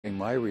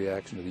My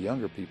reaction to the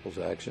younger people's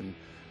reaction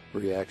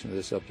to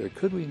this up there,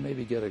 could we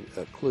maybe get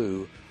a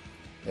clue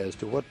as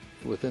to what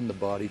within the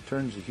body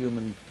turns the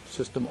human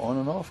system on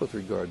and off with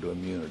regard to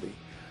immunity?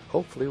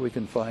 Hopefully we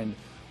can find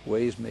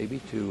ways maybe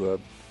to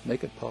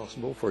make it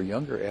possible for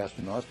younger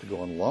astronauts to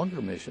go on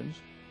longer missions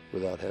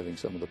without having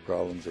some of the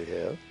problems they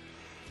have,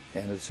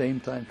 and at the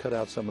same time cut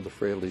out some of the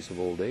frailties of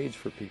old age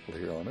for people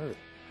here on Earth.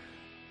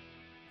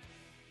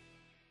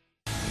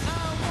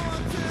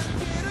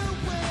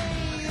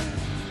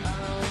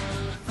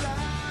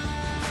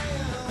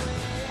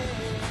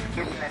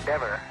 Houston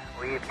Endeavour,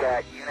 we've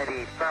got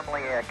Unity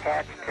firmly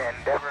attached to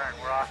Endeavour, and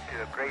we're off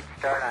to a great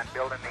start on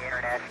building the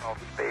International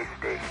Space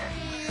Station.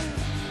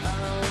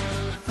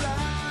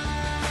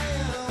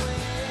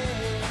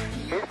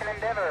 Houston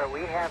Endeavour,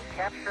 we have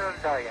capture of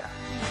Zarya.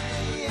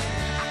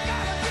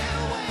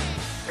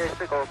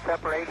 Physical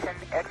separation,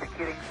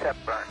 executing SEP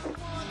burn.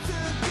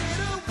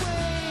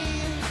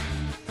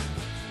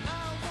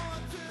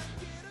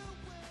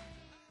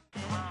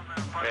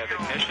 We have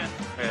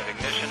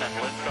ignition and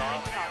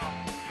liftoff.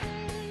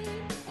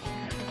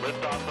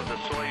 Liftoff of the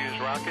Soyuz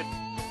rocket.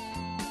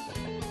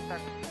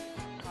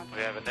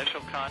 We have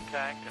initial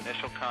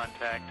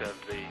contact of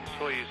the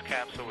Soyuz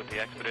capsule with the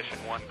Expedition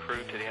 1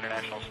 crew to the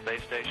International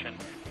Space Station.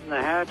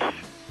 The hatch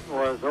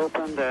was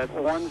opened at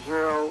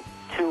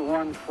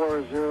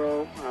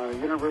 102140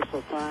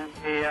 Universal Time.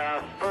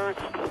 The first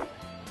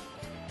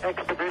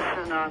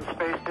expedition on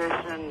Space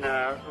Station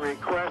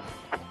requests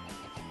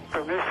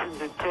permission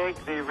to take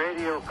the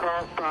radio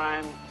call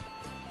sign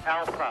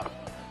Alpha.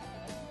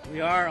 We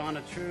are on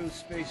a true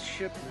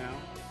spaceship now,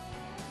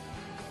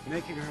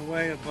 making our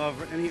way above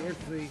any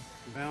earthly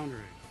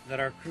boundary, that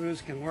our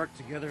crews can work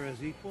together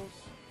as equals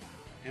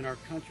and our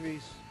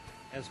countries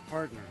as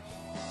partners.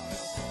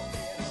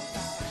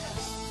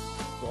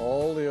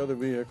 All the other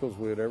vehicles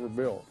we had ever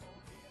built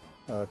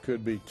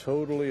could be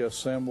totally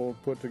assembled,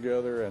 put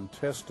together, and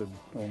tested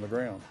on the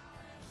ground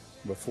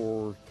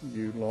before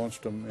you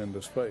launched them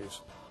into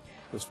space.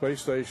 The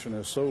space station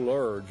is so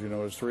large, you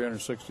know, it's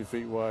 360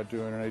 feet wide,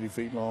 280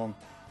 feet long,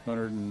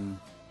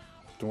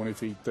 120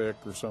 feet thick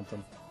or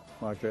something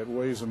like that. It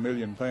weighs 1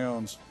 million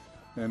pounds,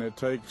 and it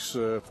takes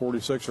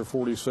 46 or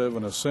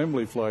 47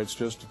 assembly flights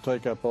just to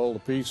take up all the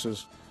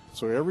pieces.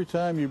 So every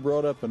time you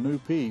brought up a new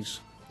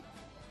piece,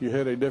 you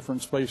had a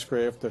different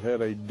spacecraft that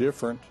had a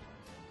different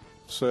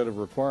set of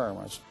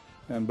requirements,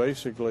 and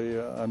basically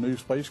a new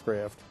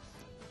spacecraft.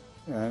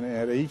 And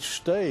at each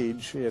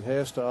stage, it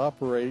has to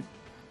operate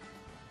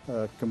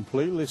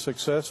completely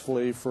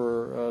successfully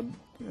for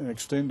an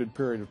extended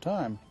period of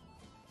time.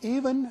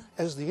 Even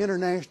as the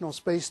International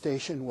Space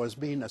Station was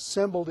being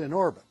assembled in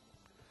orbit,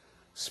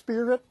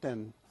 Spirit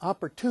and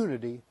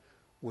Opportunity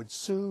would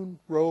soon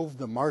rove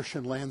the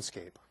Martian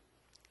landscape.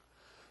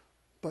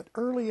 But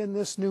early in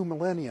this new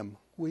millennium,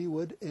 we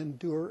would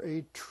endure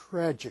a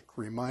tragic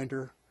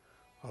reminder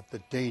of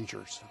the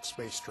dangers of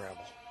space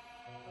travel.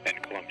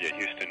 And Columbia,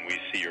 Houston, we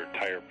see your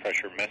tire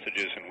pressure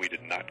messages, and we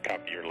did not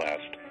copy your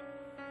last.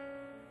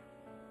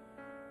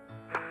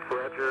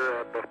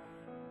 Roger.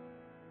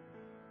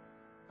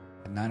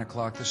 At 9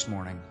 o'clock this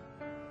morning,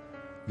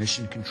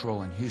 Mission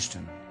Control in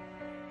Houston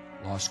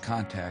lost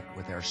contact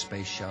with our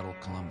space shuttle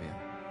Columbia.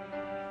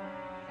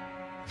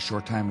 A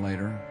short time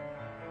later,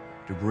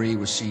 debris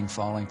was seen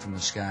falling from the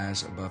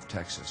skies above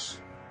Texas.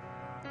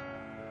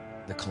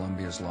 The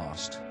Columbia is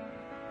lost.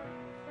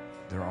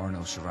 There are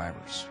no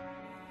survivors.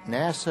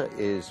 NASA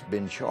has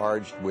been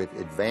charged with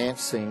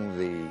advancing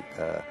the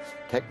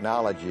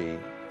technology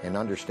and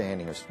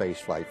understanding of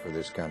spaceflight for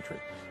this country,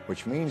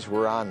 which means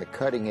we're on the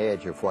cutting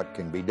edge of what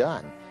can be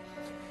done.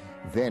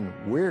 Then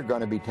we're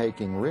going to be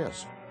taking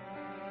risks.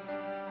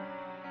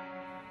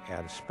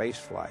 And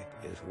spaceflight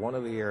is one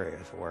of the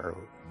areas where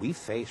we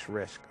face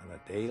risk on a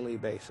daily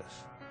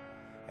basis.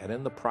 And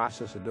in the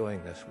process of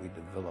doing this, we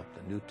develop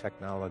the new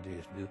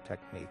technologies, new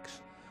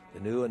techniques, the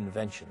new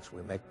inventions.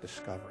 We make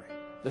discovery.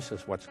 This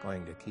is what's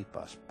going to keep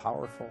us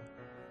powerful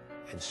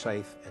and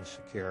safe and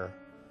secure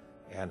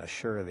and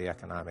assure the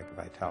economic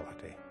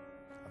vitality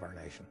of our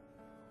nation.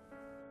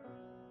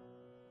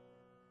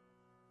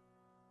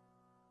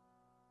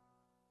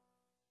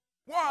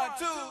 One,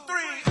 two,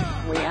 three.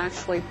 We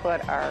actually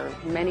put our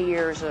many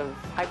years of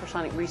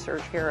hypersonic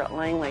research here at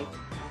Langley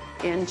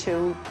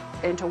into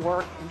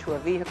work, into a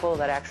vehicle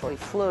that actually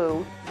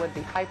flew with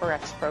the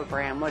HyperX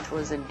program, which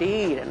was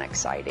indeed an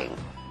exciting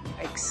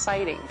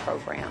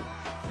program.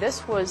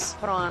 This was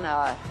put on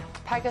a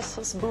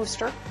Pegasus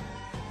booster,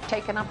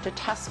 taken up to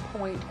test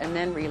point, and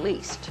then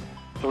released.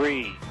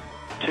 3,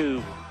 2,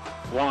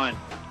 1,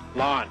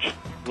 launch.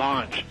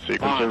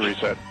 Sequencer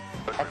reset.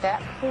 At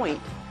that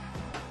point,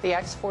 the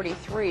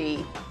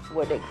X-43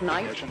 would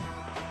ignite.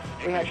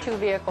 We had two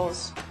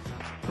vehicles,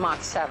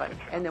 Mach 7,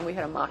 and then we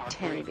had a Mach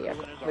 10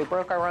 vehicle. We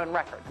broke our own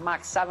record. The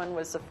Mach 7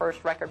 was the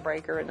first record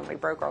breaker, and then we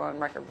broke our own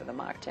record with the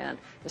Mach 10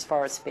 as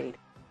far as speed.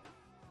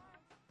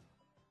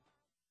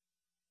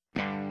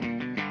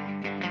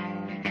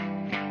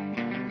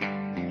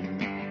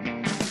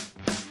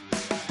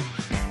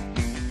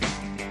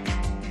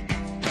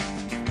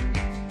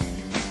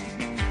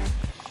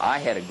 I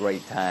had a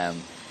great time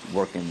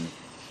working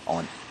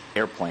on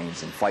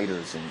airplanes and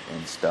fighters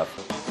and stuff.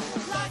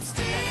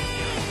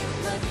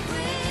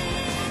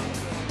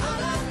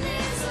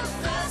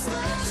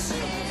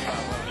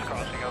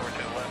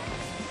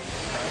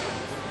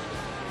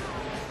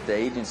 The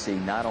agency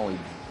not only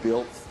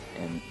built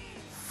and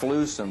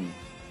flew some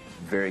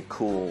very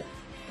cool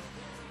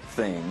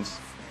things,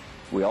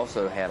 we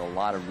also had a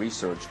lot of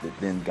research that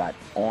then got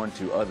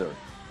onto other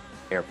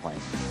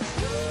airplanes.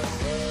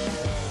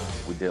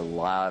 We did a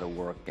lot of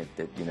work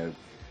that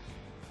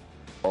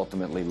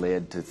ultimately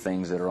led to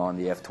things that are on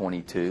the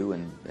F-22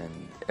 and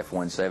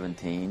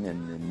F-117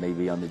 and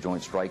maybe on the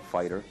Joint Strike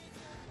Fighter.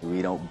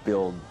 We don't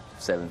build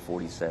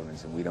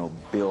 747s and we don't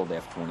build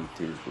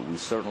F-22s, but we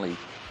certainly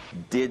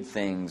did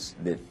things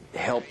that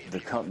help the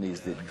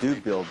companies that do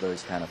build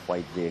those kind of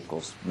flight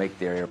vehicles make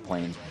their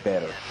airplanes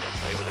better.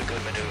 It was a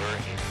good maneuver.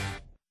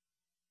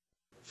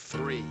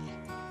 3,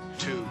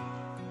 2,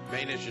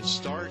 main engine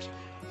start,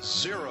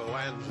 0,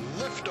 and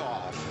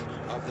liftoff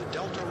of the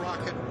Delta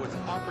rocket with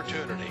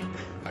Opportunity,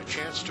 a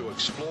chance to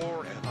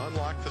explore and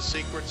unlock the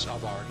secrets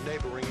of our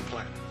neighboring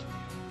planet.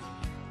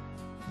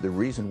 The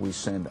reason we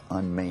send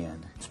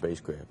unmanned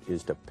spacecraft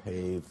is to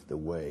pave the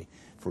way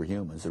for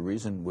humans. The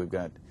reason we've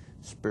got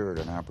Spirit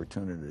and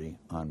Opportunity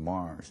on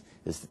Mars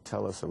is to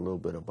tell us a little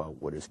bit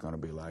about what it's going to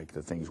be like,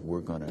 the things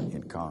we're going to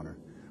encounter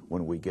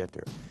when we get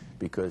there.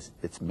 Because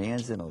it's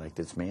man's intellect,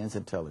 it's man's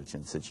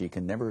intelligence that you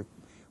can never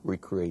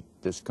recreate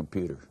this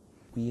computer.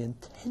 We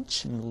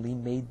intentionally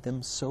made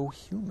them so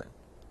human.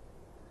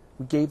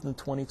 We gave them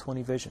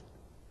 20/20 vision.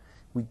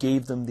 We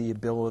gave them the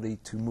ability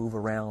to move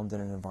around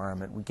in an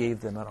environment. We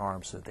gave them an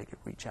arm so that they could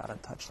reach out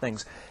and touch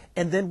things.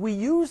 And then we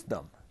used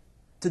them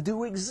to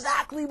do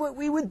exactly what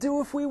we would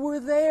do if we were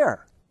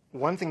there.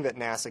 One thing that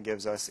NASA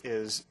gives us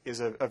is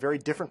a very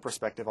different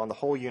perspective on the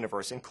whole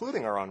universe,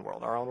 including our own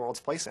world's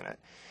place in it.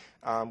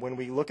 When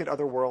we look at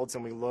other worlds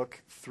and we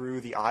look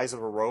through the eyes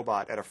of a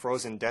robot at a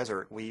frozen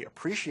desert, we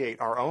appreciate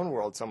our own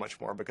world so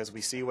much more because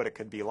we see what it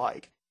could be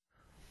like.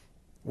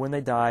 When they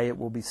die, it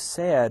will be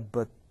sad,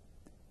 but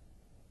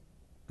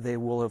they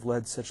will have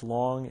led such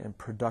long and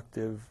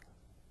productive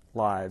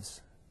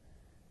lives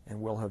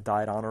and will have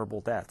died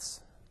honorable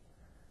deaths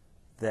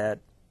that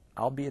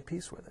I'll be at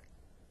peace with it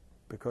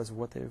because of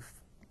what they've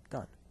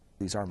done.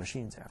 These are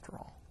machines, after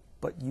all.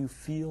 But you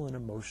feel an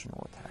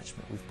emotional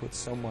attachment. We've put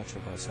so much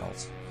of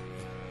ourselves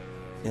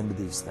into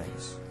these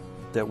things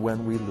that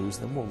when we lose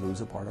them, we'll lose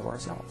a part of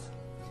ourselves.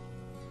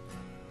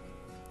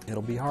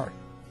 It'll be hard.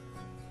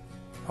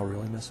 I'll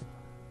really miss them.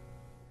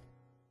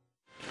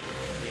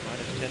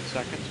 T-minus 10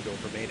 seconds. Go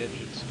for main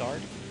engine start.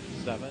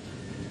 7,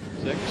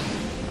 6,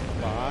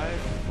 5.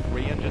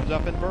 3 engines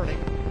up and burning.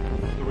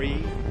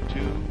 3, 2,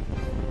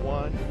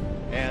 1.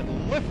 And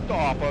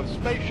liftoff of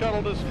Space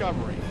Shuttle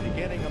Discovery,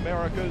 beginning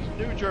America's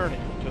new journey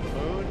to the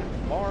moon,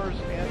 Mars,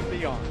 and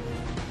beyond.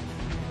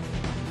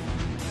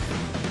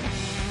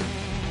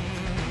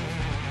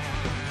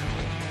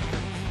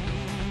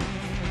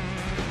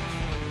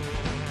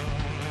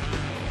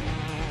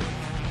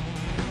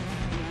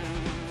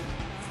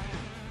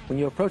 When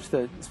you approached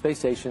the space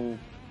station,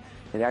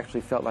 it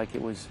actually felt like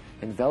it was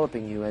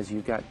enveloping you as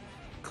you got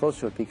close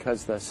to it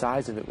because the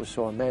size of it was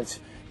so immense.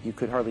 You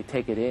could hardly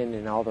take it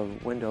in all the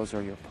windows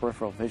or your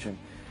peripheral vision.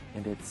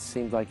 And it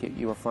seemed like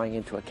you were flying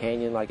into a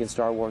canyon, like in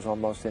Star Wars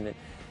almost, and it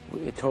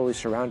totally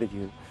surrounded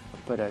you.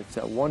 But it's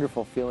a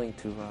wonderful feeling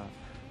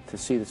to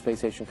see the space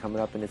station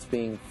coming up, and it's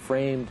being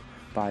framed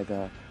by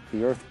the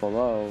Earth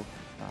below.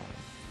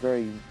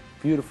 Very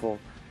beautiful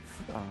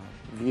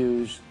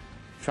views,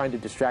 trying to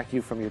distract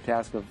you from your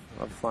task of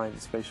flying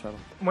the space shuttle.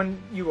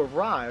 When you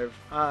arrive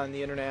on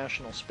the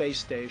International Space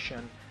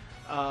Station,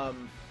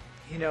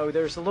 you know,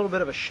 there's a little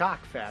bit of a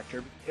shock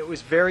factor. It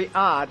was very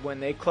odd when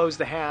they closed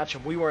the hatch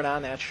and we weren't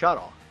on that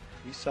shuttle.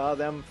 We saw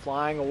them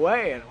flying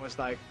away and it was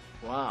like,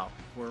 wow,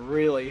 we're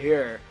really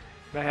here.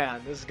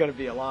 Man, this is going to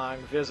be a long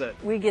visit.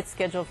 We get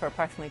scheduled for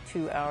approximately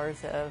 2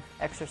 hours of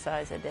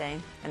exercise a day,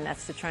 and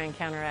that's to try and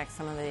counteract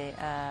some of the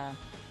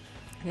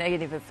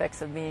negative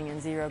effects of being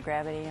in zero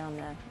gravity on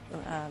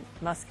the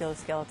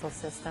musculoskeletal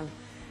system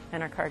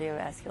and our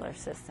cardiovascular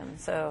system.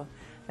 So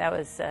that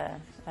was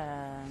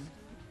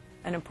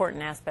an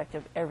important aspect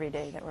of every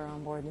day that we're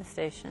on board the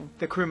station.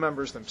 The crew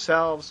members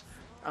themselves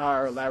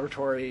are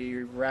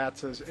laboratory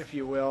rats, if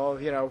you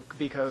will, you know,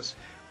 because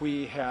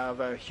we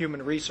have a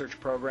human research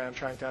program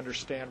trying to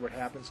understand what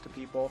happens to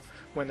people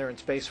when they're in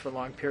space for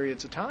long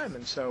periods of time,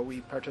 and so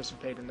we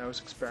participate in those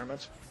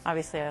experiments.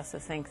 Obviously, I also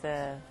think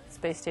the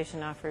space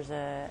station offers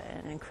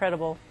an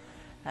incredible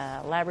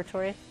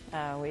laboratory.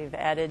 We've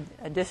added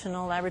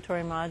additional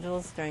laboratory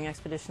modules during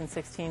Expedition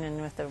 16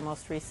 and with the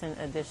most recent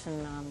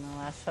addition on the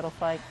last shuttle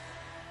flight.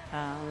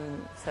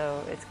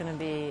 So it's going to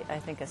be, I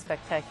think, a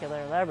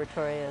spectacular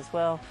laboratory as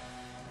well,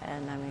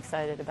 and I'm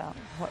excited about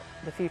what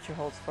the future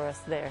holds for us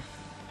there.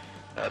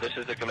 This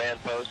is the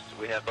command post.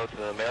 We have both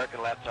an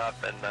American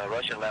laptop and a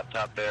Russian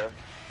laptop there.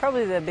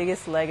 Probably the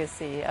biggest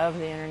legacy of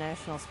the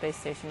International Space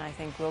Station, I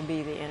think, will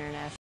be the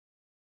International